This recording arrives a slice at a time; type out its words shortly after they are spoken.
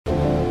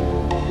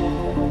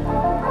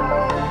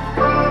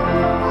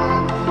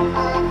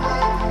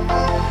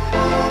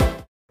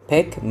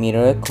opaque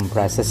mirror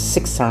comprises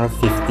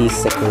 650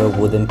 circular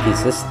wooden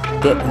pieces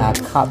that are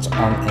cut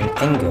on an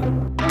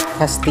angle,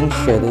 casting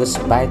shadows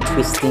by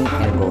twisting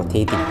and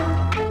rotating.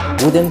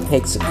 Wooden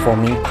pegs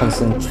forming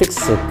concentric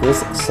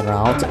circles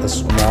surround a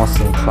small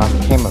central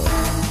camera.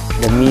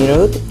 The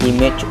mirrored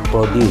image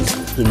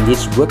produced in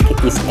this work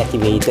is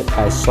activated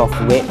by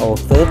software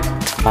authored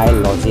by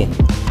Login.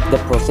 The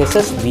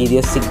processes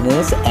video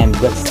signals and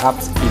breaks up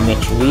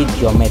imagery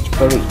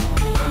geometrically,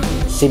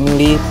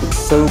 seemingly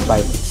pixel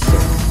by pixel.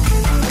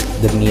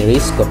 The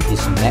mirroscope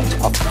is made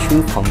of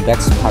two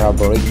convex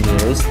parabolic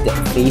mirrors that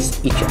face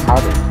each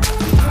other.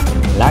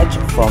 Light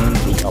from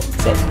the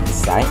object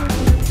inside,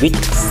 which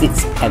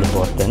sits at the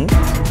bottom,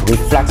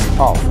 reflects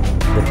off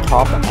the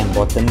top and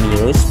bottom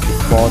mirrors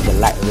before the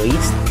light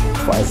rays.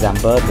 For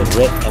example, the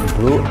red and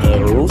blue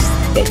arrows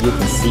that you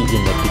can see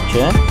in the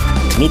picture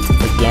meet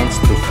against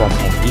to form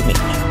an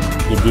image.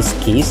 In this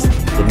case,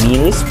 the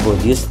mirrors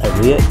produce a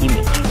real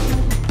image.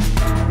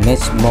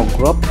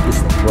 Seismograph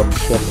is a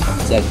globe-shaped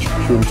object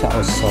hewn to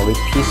a solid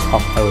piece of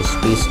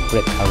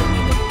aerospace-grade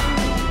aluminum.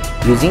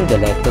 Using the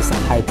latest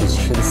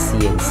high-precision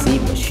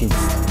CNC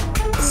machines,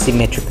 a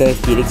symmetrical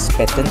helix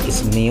pattern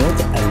is milled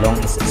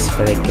along its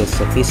spherical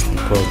surface to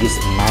produce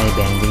a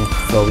mind-bending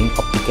flowing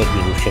optical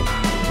illusion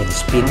when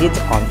spin it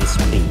on its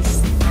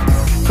base.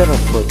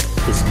 Ferrofluid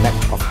is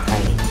made of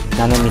tiny,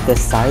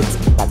 nanometer-sized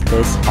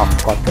particles of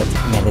coated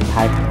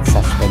magnetite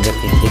suspended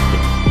in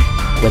liquid.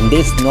 When there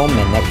is no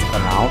magnet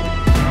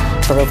around,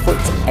 ferrofluid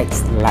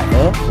acts like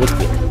a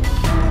liquid.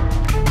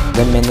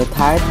 The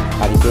magnetite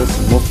particles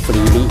move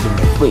freely in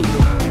the fluid,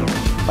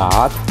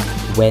 but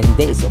when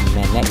there is a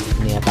magnet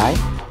nearby,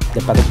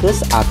 the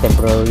particles are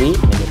temporarily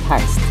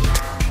magnetized.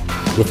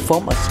 They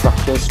form a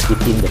structure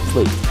within the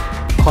fluid,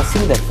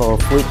 causing the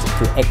ferrofluid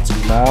to act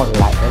more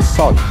like a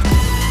solid.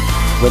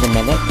 When the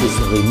magnet is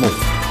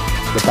removed,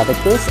 the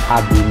particles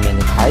are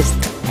demagnetized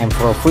and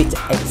ferrofluid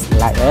acts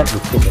like a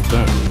liquid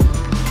again.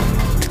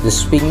 The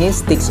swinging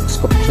sticks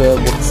sculpture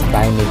works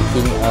by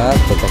mimicking a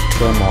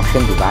perpetual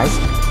motion device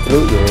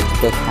through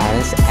electrical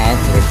currents and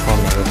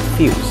electromagnetic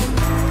fields.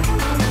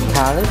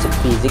 Current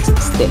physics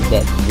state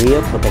that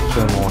real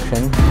perpetual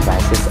motion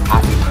devices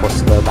are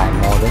impossible by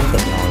modern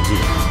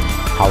technology.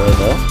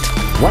 However,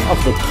 one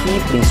of the key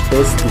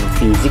principles in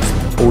physics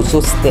also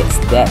states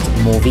that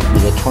moving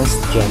electrons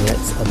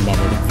generates a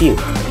magnetic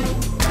field.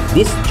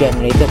 This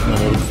generated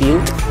magnetic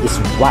field is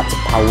what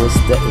powers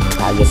the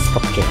entire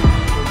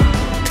sculpture.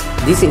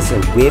 This is a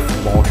wave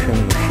motion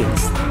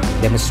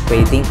machine,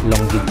 demonstrating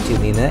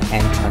longitudinal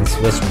and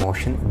transverse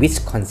motion,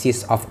 which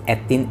consists of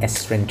 18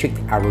 eccentric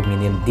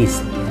aluminum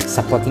discs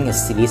supporting a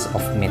series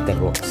of metal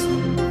rods.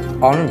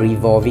 On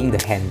revolving the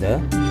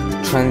handle,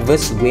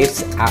 transverse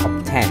waves are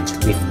obtained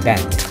with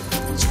bent,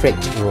 straight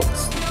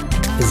rods.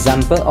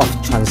 Example of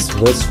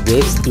transverse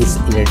waves is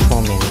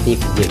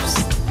electromagnetic waves.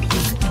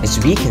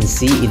 As we can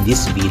see in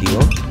this video,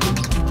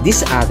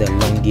 these are the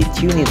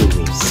longitudinal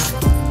waves.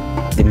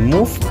 They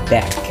move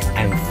back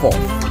and forth.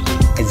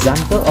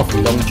 Example of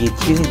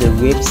longitudinal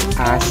waves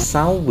are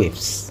sound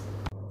waves.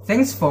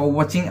 Thanks for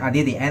watching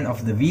until the end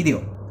of the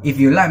video. If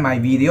you like my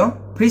video,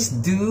 please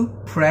do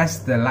press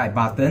the like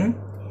button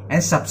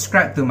and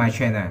subscribe to my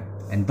channel.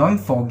 And don't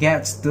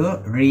forget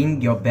to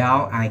ring your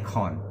bell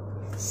icon.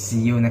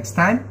 See you next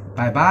time.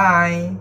 Bye bye.